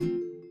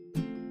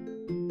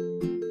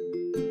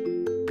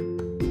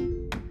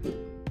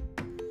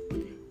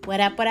What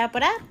up, what up,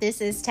 what up?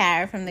 This is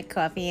Tara from the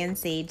Coffee and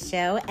Sage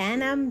Show,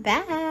 and I'm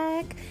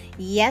back.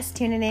 Yes,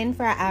 tuning in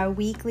for our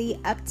weekly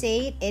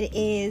update. It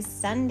is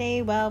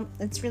Sunday. Well,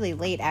 it's really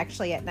late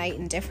actually at night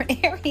in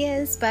different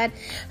areas, but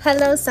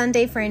hello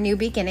Sunday for a new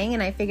beginning,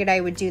 and I figured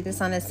I would do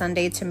this on a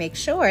Sunday to make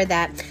sure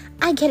that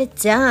I get it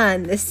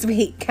done this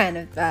week kind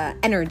of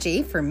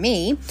energy for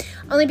me,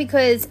 only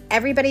because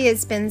everybody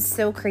has been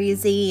so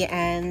crazy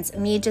and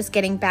me just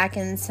getting back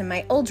into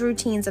my old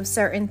routines of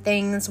certain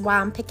things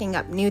while I'm picking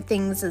up new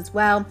things as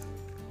well.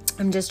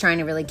 I'm just trying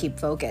to really keep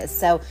focused.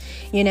 So,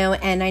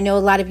 and I know a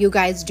lot of you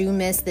guys do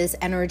miss this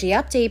energy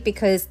update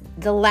because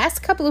the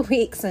last couple of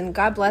weeks, and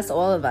God bless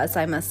all of us,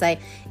 I must say,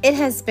 it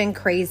has been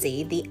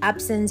crazy. The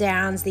ups and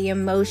downs, the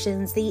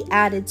emotions, the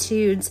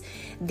attitudes,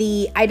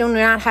 I do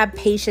not have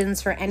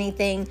patience for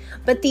anything,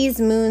 but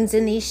these moons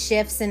and these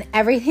shifts and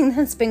everything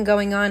that's been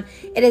going on,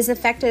 it has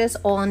affected us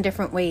all in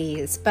different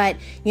ways. But,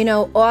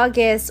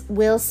 August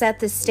will set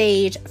the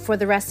stage for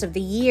the rest of the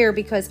year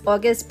because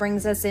August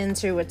brings us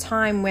into a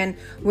time when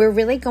we're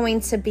really going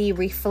to be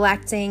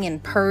reflecting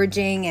and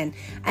purging, and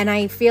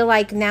I feel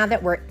like now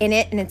that we're in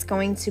it and it's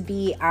going to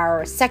be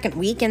our second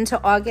week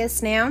into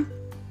August now,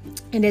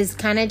 it is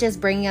kind of just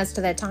bringing us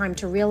to that time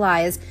to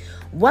realize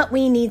what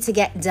we need to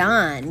get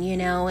done,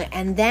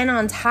 and then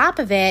on top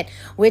of it,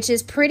 which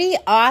is pretty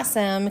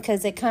awesome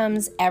because it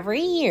comes every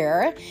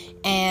year,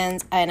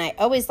 and I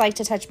always like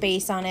to touch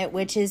base on it,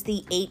 which is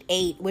the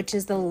 8-8, which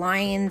is the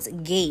Lion's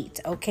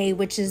Gate, okay,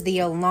 which is the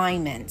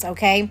alignment,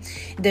 okay.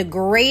 The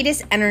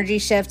greatest energy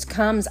shift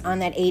comes on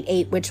that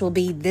 8-8, which will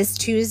be this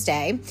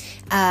Tuesday.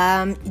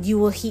 You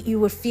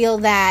will feel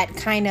that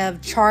kind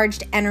of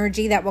charged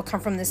energy that will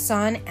come from the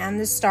sun and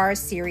the star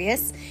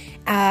Sirius.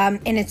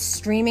 And it's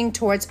streaming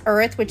towards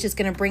Earth, which is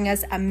going to bring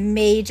us a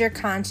major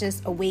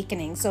conscious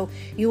awakening. So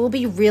you will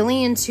be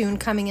really in tune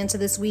coming into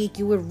this week.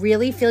 You will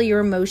really feel your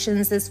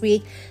emotions this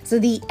week. So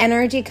the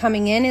energy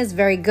coming in is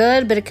very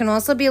good, but it can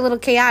also be a little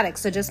chaotic.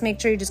 So just make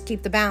sure you just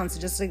keep the balance.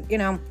 Just,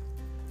 it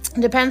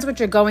depends what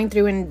you're going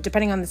through and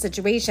depending on the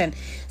situation.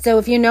 So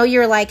if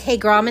you're like, hey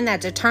girl, I'm in that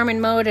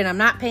determined mode and I'm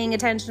not paying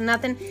attention to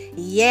nothing,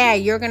 yeah,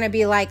 you're going to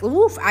be like,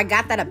 oof, I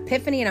got that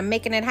epiphany and I'm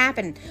making it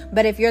happen.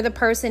 But if you're the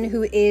person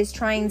who is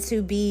trying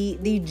to be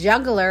the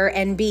juggler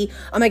and be,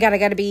 oh my God, I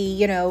got to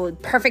be,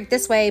 perfect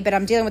this way, but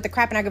I'm dealing with the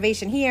crap and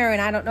aggravation here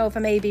and I don't know if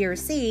I'm A, B, or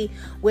C,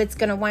 what's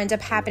going to wind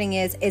up happening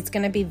is it's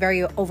going to be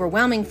very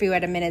overwhelming for you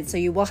at a minute. So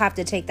you will have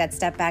to take that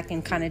step back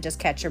and kind of just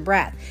catch your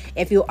breath.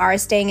 If you are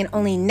staying in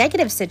only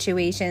negative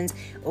situations,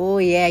 oh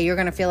yeah, you're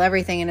going to feel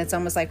everything and it's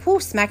almost like,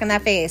 whoo, smack in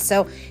that face.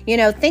 So,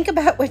 think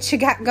about what you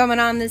got going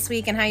on this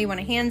week and how you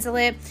want to handle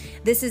it.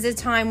 This is a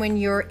time when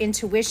your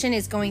intuition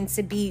is going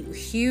to be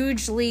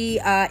hugely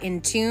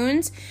in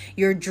tuned.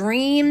 Your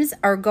dreams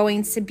are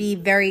going to be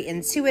very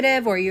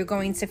intuitive, or you're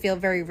going to feel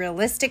very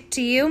realistic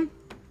to you.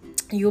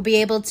 You'll be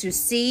able to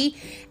see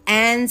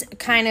and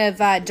kind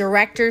of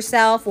direct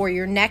yourself or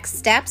your next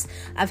steps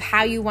of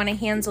how you want to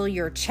handle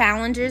your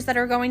challenges that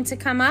are going to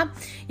come up.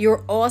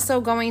 You're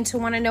also going to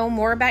want to know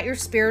more about your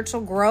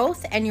spiritual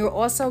growth, and you're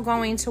also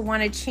going to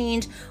want to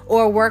change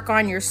or work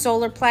on your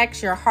solar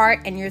plex, your heart,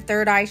 and your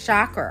third eye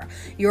chakra.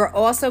 You're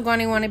also going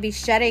to want to be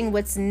shedding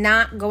what's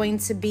not going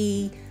to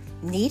be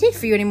needed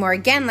for you anymore.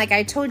 Again, like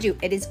I told you,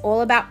 it is all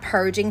about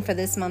purging for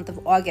this month of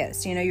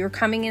August. You're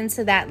coming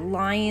into that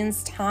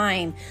lion's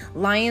time.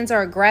 Lions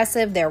are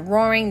aggressive, they're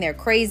roaring, they're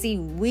crazy.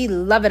 We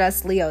love it,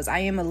 us Leos. I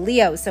am a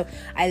Leo, so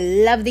I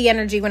love the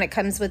energy when it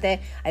comes with it.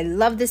 I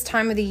love this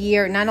time of the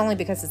year, not only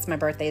because it's my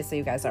birthday, so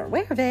you guys are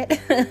aware of it,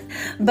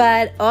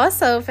 but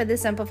also for the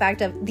simple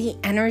fact of the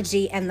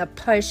energy and the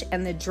push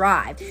and the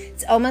drive.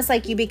 It's almost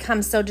like you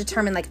become so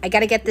determined, like, I got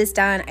to get this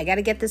done, I got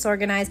to get this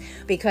organized,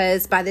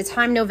 because by the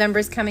time November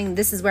is coming,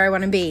 this is where I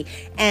want to be.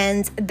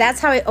 And that's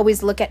how I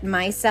always look at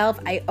myself.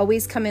 I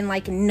always come in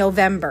like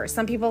November.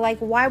 Some people are like,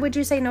 why would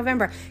you say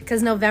November?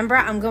 Because November,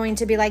 I'm going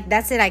to be like,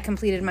 that's it. I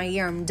completed my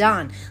year. I'm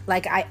done.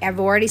 Like I've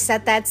already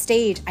set that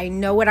stage. I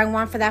know what I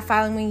want for that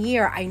following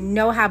year. I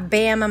know how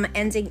bam, I'm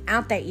ending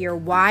out that year.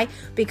 Why?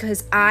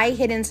 Because I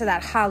hit into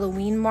that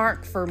Halloween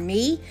mark for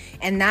me.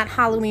 And that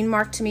Halloween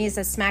mark to me is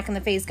a smack in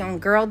the face going,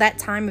 girl, that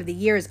time of the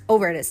year is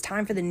over. It is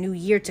time for the new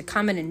year to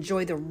come and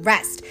enjoy the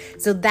rest.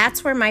 So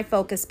that's where my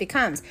focus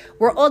becomes.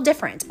 We're all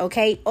different,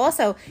 okay?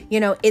 Also,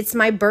 it's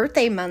my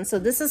birthday month, so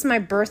this is my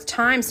birth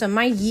time, so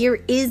my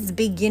year is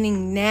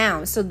beginning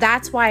now. So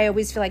that's why I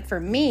always feel like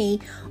for me,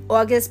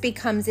 August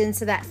becomes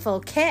into that full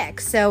kick.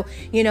 So,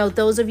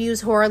 those of you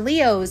who are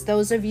Leos,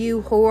 those of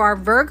you who are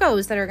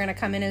Virgos that are going to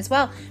come in as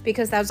well,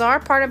 because those are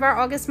part of our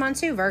August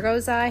month too.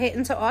 Virgos hit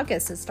into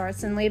August. It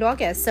starts in late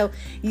August. So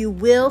you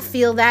will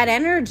feel that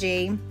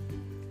energy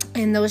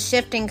and those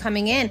shifting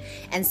coming in.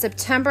 And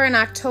September and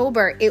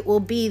October, it will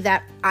be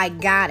that I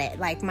got it.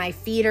 Like my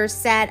feet are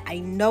set. I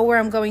know where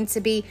I'm going to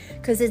be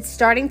because it's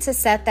starting to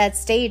set that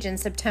stage. And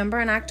September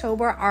and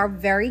October are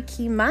very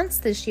key months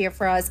this year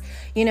for us.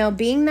 You know,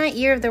 being that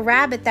year of the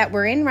rabbit that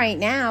we're in right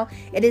now,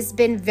 it has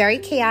been very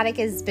chaotic.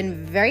 It's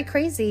been very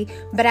crazy.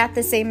 But at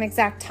the same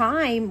exact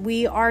time,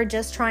 we are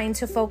just trying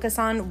to focus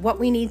on what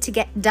we need to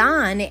get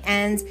done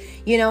and,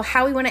 you know,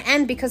 how we want to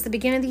end, because the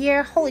beginning of the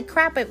year, holy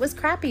crap, it was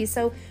crappy.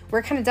 So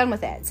we're kind of done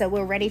with it. So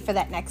we're ready for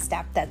that next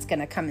step that's going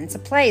to come into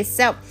place.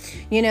 So,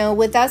 you know,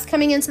 with us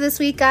coming into this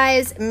week,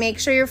 guys, make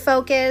sure you're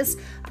focused.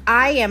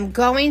 I am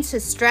going to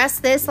stress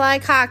this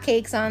like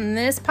hotcakes on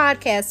this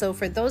podcast. So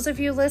for those of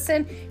you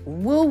listen,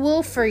 woo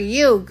woo for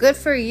you. Good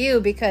for you,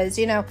 because,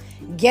 you know,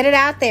 get it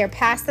out there,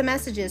 pass the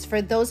messages.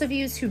 For those of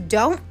you who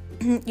don't,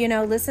 you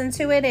know, listen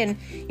to it and,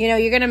 you know,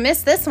 you're going to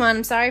miss this one.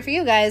 I'm sorry for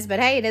you guys, but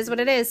hey, it is what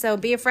it is. So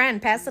be a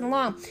friend, pass it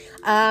along.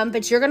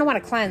 But you're going to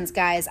want to cleanse,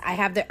 guys. I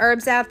have the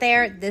herbs out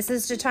there. This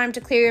is the time to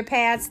clear your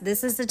paths.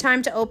 This is the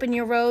time to open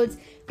your roads.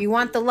 If you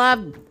want the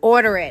love,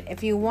 order it.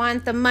 If you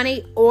want the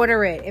money,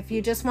 order it. If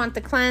you just want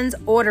the cleanse,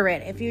 order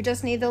it. If you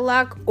just need the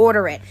luck,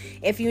 order it.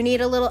 If you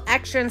need a little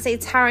extra and say,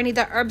 Tara, I need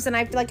the herbs and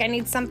I feel like I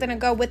need something to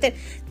go with it,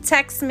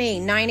 text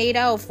me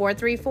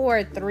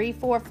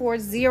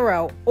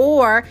 980-434-3440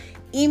 or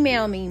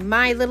email me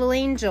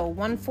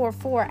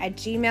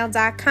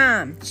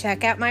mylittleangel144@gmail.com.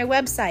 Check out my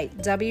website,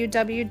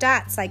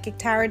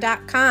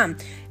 www.psychictara.com.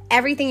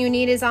 Everything you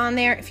need is on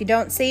there. If you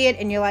don't see it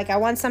and you're like, I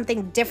want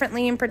something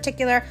differently in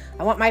particular,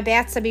 I want my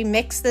baths to be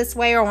mixed this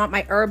way, or I want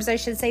my herbs, I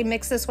should say,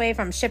 mixed this way. If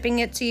I'm shipping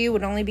it to you, it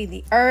would only be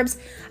the herbs.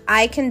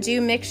 I can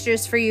do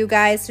mixtures for you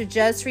guys. So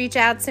just reach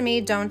out to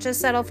me. Don't just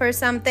settle for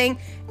something.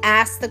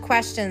 Ask the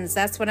questions.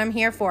 That's what I'm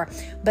here for.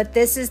 But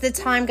this is the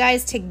time,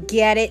 guys, to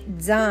get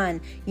it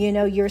done. You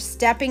know, you're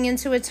stepping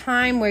into a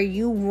time where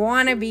you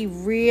want to be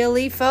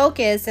really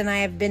focused. And I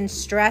have been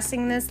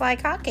stressing this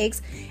like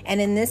hotcakes.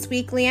 And in this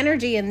weekly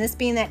energy, and this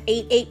being that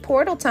 8/8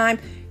 portal time,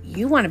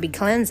 you want to be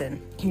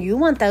cleansing. You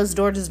want those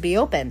doors to be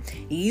open.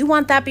 You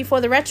want that before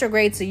the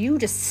retrograde. So you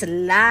just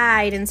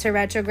slide into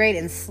retrograde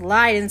and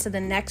slide into the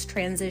next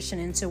transition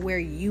into where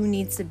you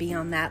need to be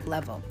on that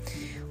level.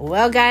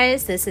 Well,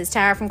 guys, this is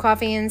Tara from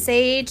Coffee and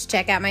Sage.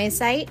 Check out my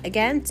site,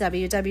 again,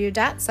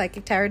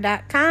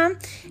 www.psychictara.com,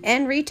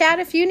 and reach out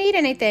if you need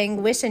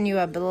anything. Wishing you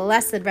a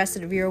blessed rest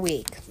of your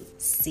week.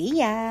 See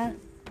ya.